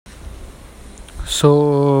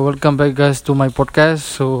So welcome back, guys, to my podcast.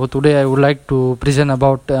 So today I would like to present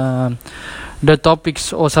about the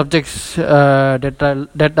topics or subjects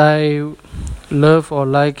that I love or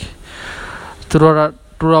like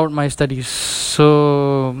throughout my studies.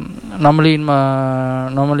 So normally in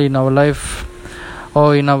our life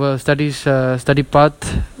or in our study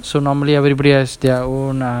path. So normally everybody has their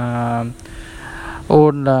own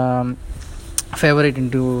favorite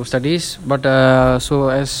into studies, but so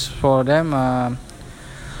as for them,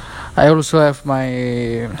 I also have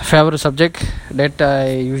my favorite subject that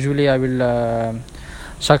I will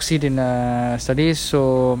succeed in studies.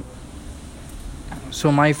 So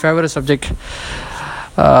my favorite subject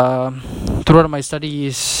throughout my study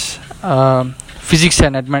is physics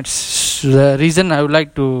and mathematics. The reason I would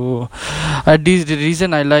like to the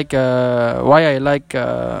reason I like why I like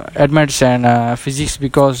mathematics and physics,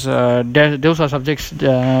 because those are subjects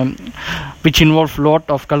which involve a lot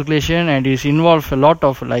of calculation, and is involve a lot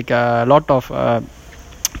of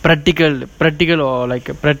practical or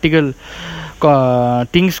practical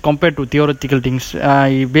things compared to theoretical things.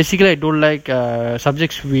 I don't like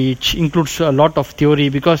subjects which includes a lot of theory,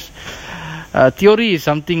 because theory is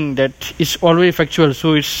something that is always factual.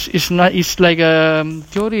 So it's like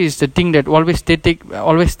theory is the thing that always static,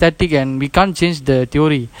 and we can't change the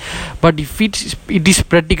theory. But if it is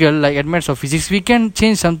practical, like advanced of physics, we can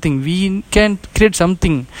change something, we can create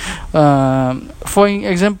something. For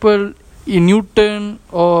example, in Newton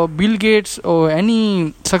or Bill Gates or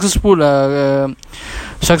any successful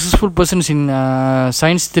persons in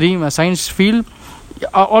science field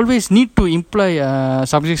always need to imply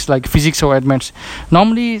subjects like physics or advanced.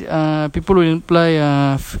 Normally people will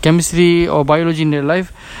imply chemistry or biology in their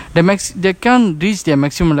life. They can't reach their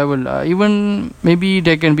maximum level. Even maybe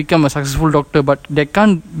they can become a successful doctor, but they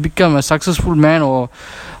can't become a successful man, or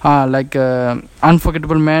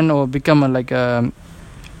unforgettable man, or become a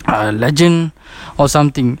legend or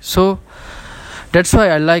something. So that's why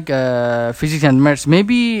I like physics and maths.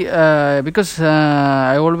 Maybe because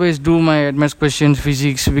I always do my maths questions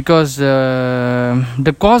physics, because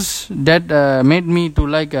the cause that made me to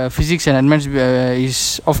like physics and maths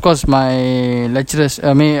is of course my lecturers,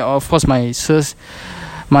 of course my sirs,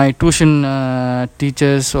 my tuition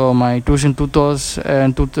teachers, or my tuition tutors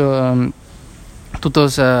and tutors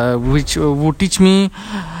which would teach me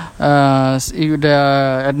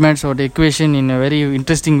the admits or the equation in a very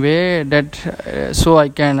interesting way, that so I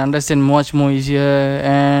can understand much more easier.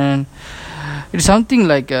 And it's something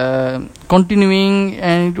like continuing,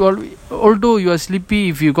 and although you are sleepy,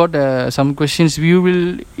 if you got some questions,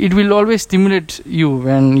 it will always stimulate you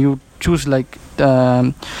when you choose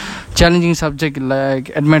challenging subject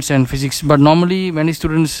like admits and physics. But normally many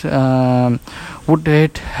students would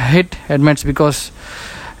hate admits, because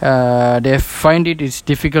they find it's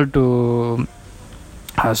difficult to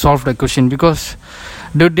solve the question, because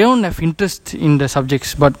they don't have interest in the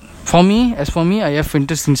subjects. But for me, I have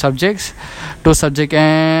interest in those subjects,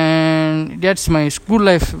 and that's my school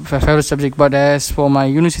life favorite subject. But as for my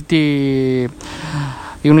university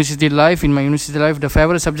life, the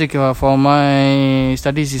favorite subject for my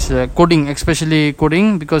studies is coding, especially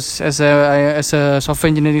coding, because as a software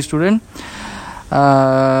engineering student,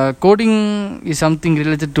 coding is something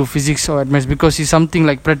related to physics or advanced, because it's something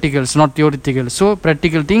like practical, it's not theoretical. So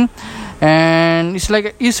practical thing, and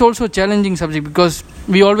it's also challenging subject, because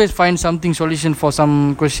we always find something solution for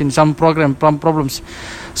some question, some problems.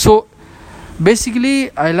 So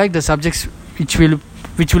basically I like the subjects which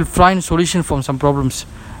will find solution for some problems.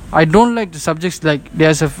 I don't like the subjects like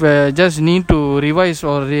there's just need to revise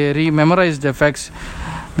or memorize the facts,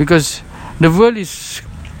 because the world is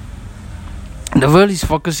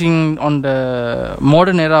focusing on the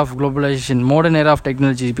modern era of globalization, modern era of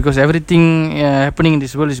technology, because everything happening in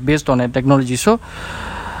this world is based on technology. So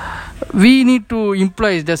we need to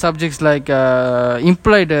imply the subjects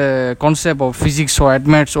imply the concept of physics or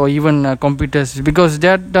maths or even computers, because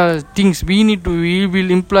that the things we will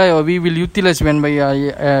imply or we will utilize when we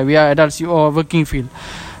are adults or working field.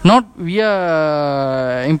 Not we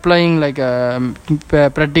are implying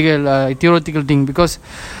practical theoretical thing, because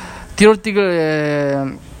theoretical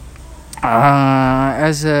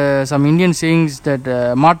as some Indian sayings that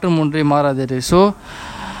matram ondre maradare. So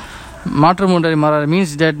matram ondre maradare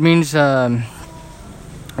means that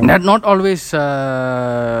not always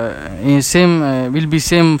same will be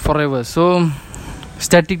same forever. So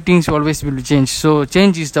static things always will change. So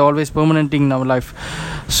change is the always permanent thing in our life.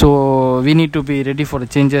 So we need to be ready for the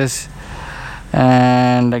changes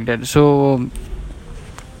and like that. So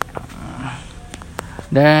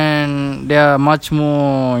Then there are much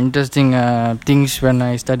more interesting things when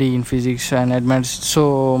I study in physics and advanced.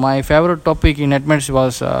 So my favorite topic in advanced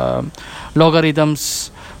was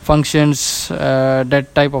logarithms, functions,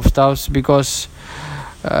 that type of stuffs, because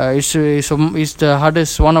it's the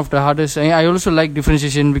hardest, one of the hardest. I also like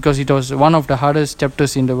differentiation because it was one of the hardest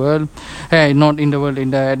chapters in the world, not in the world,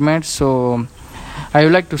 in the advanced. So I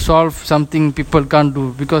would like to solve something people can't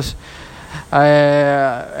do, because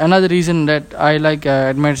another reason that I like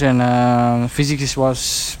advanced and physics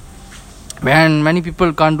was, when many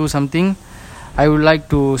people can't do something, I would like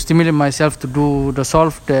to stimulate myself to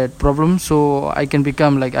solve that problem, so I can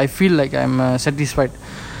become like, I feel like I'm satisfied.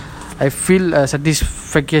 I feel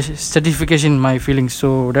satisfaction in my feelings.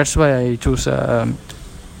 So that's why I choose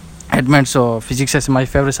advanced or physics as my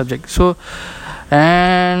favorite subject. So,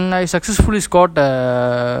 and I successfully scored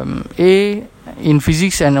A in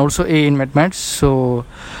physics and also A in mathematics. So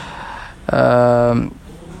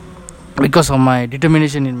because of my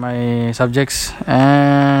determination in my subjects,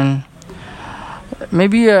 and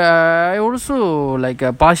maybe I also like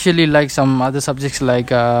partially like some other subjects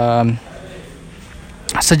like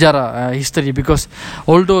Sajara, history, because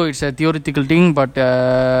although it's a theoretical thing, but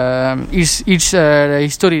it's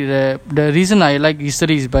history. The reason I like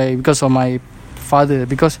history is because of my father,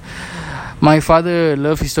 because my father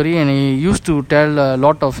loved history and he used to tell a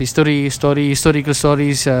lot of historical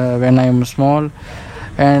stories when I am small.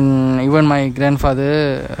 And even my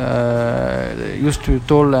grandfather used to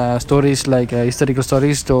tell stories like historical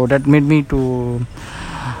stories, so that made me to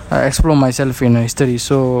explore myself in history.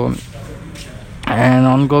 So, and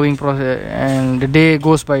ongoing process, and the day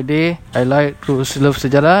goes by day, I like to love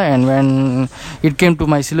Sejarah, and when it came to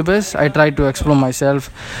my syllabus, I tried to explore myself,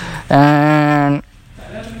 and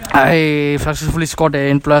I successfully scored an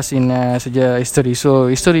N plus in history. So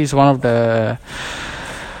history is one of the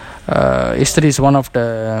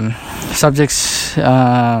subjects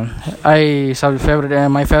my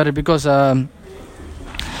favorite, because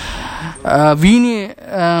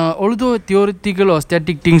although theoretical or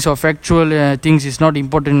static things or factual things is not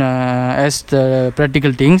important as the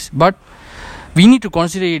practical things, but we need to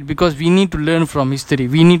consider it, because we need to learn from history.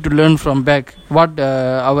 We need to learn from back what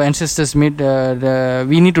our ancestors made.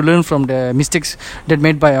 We need to learn from the mistakes that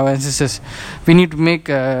made by our ancestors. We need to make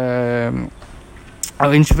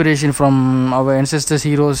our inspiration from our ancestors,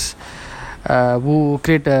 heroes, who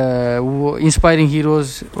create inspiring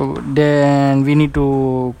heroes. Then we need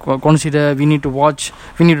to consider, we need to watch,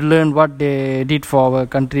 we need to learn what they did for our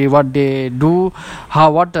country, what they do,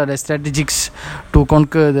 what are the strategies to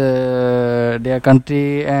conquer their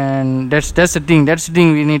country. And that's the thing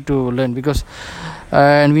we need to learn, because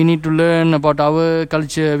and we need to learn about our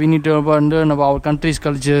culture, we need to learn about our country's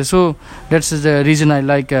culture. So that's the reason I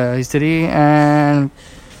like history. And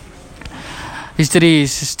history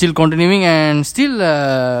is still continuing, and still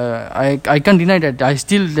I can't deny that I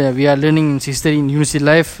still we are learning history in university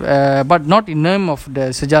life, but not in name of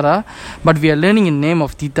the Sejarah, but we are learning in name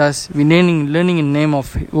of Titas. We learning in name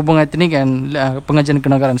of Hubungan Etnik and Pengajian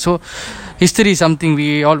Kenagaran. So history is something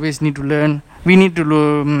we always need to learn. We need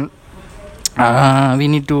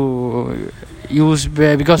to use,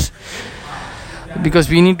 because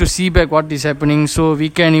we need to see back what is happening, so we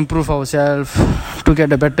can improve ourselves to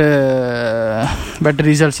get a better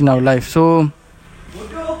results in our life. So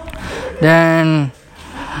then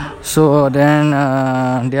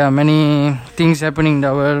there are many things happening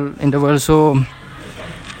in the world. So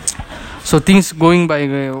things going by,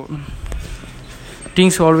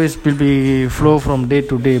 things always will be flow from day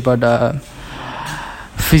to day, but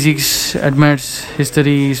physics, advanced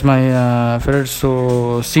history is my favorite.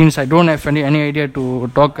 So since I don't have any idea to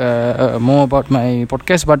talk more about my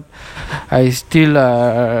podcast, but I still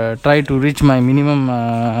try to reach my minimum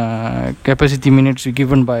capacity minutes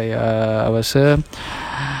given by our sir.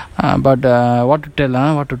 But what to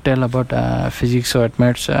tell about physics or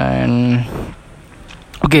advanced, and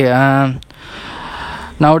okay.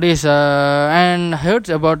 Nowadays, and I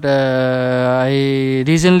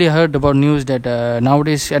recently heard about news that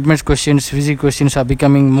nowadays advanced questions, physics questions are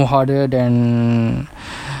becoming more harder than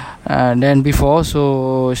before.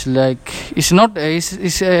 So it's like, it's not,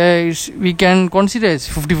 we can consider it's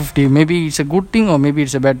 50-50. Maybe it's a good thing or maybe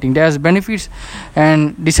it's a bad thing. There's benefits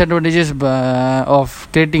and disadvantages of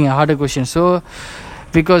creating a harder question. So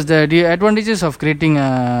because the advantages of creating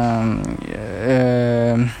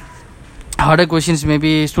harder questions,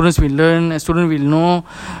 maybe student will know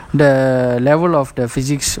the level of the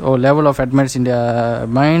physics or level of advanced in their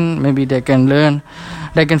mind. Maybe they can learn,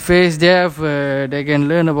 they can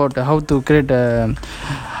learn about how to create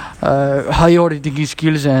high order thinking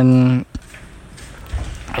skills, and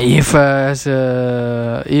if but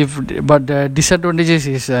the disadvantages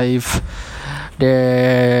is if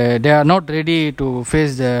they are not ready to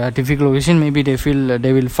face the difficult question, maybe they feel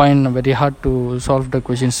they will find very hard to solve the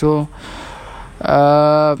question. So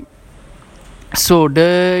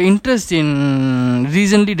the interest in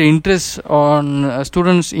recently the interest on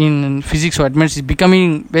students in physics or advanced is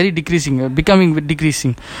becoming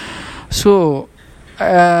decreasing. So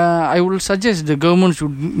I would suggest the government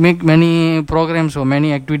should make many programs or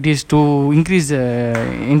many activities to increase the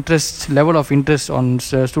level of interest on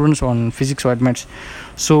students on physics or advanced.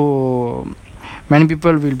 So many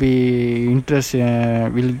people will be try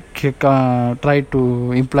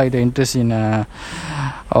to imply the interest in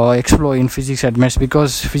or explore in physics advanced,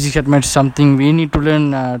 because physics advanced is something we need to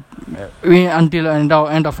learn until end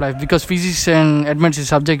of life, because physics and advanced is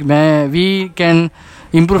subject where we can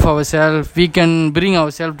improve ourselves, we can bring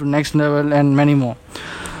ourselves to next level and many more.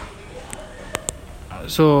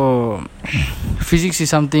 So physics is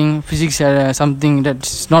something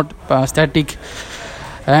that's not static,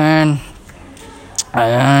 and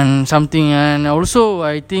something. And also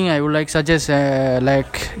I think I would suggest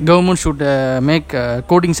like government should make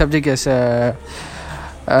coding subject as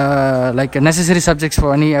like a necessary subjects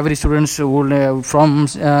for every students who from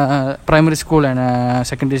primary school and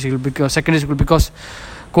secondary school, because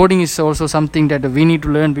coding is also something that we need to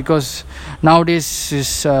learn, because nowadays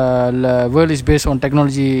world is based on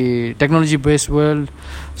technology based world.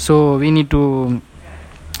 So we need to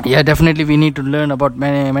definitely we need to learn about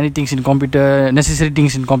many things in computer, necessary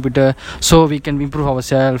things in computer, so we can improve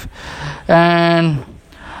ourselves. And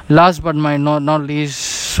last but not least,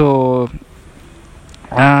 so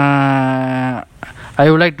I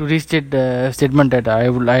would like to restate the statement that I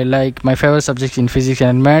like my favorite subjects in physics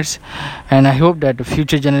and maths, and I hope that the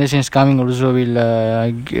future generations coming also will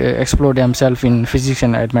explore themselves in physics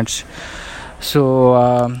and maths.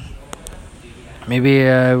 So maybe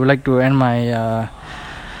I would like to end my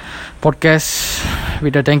podcast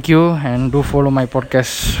with a thank you, and do follow my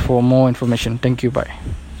podcast for more information. Thank you. Bye.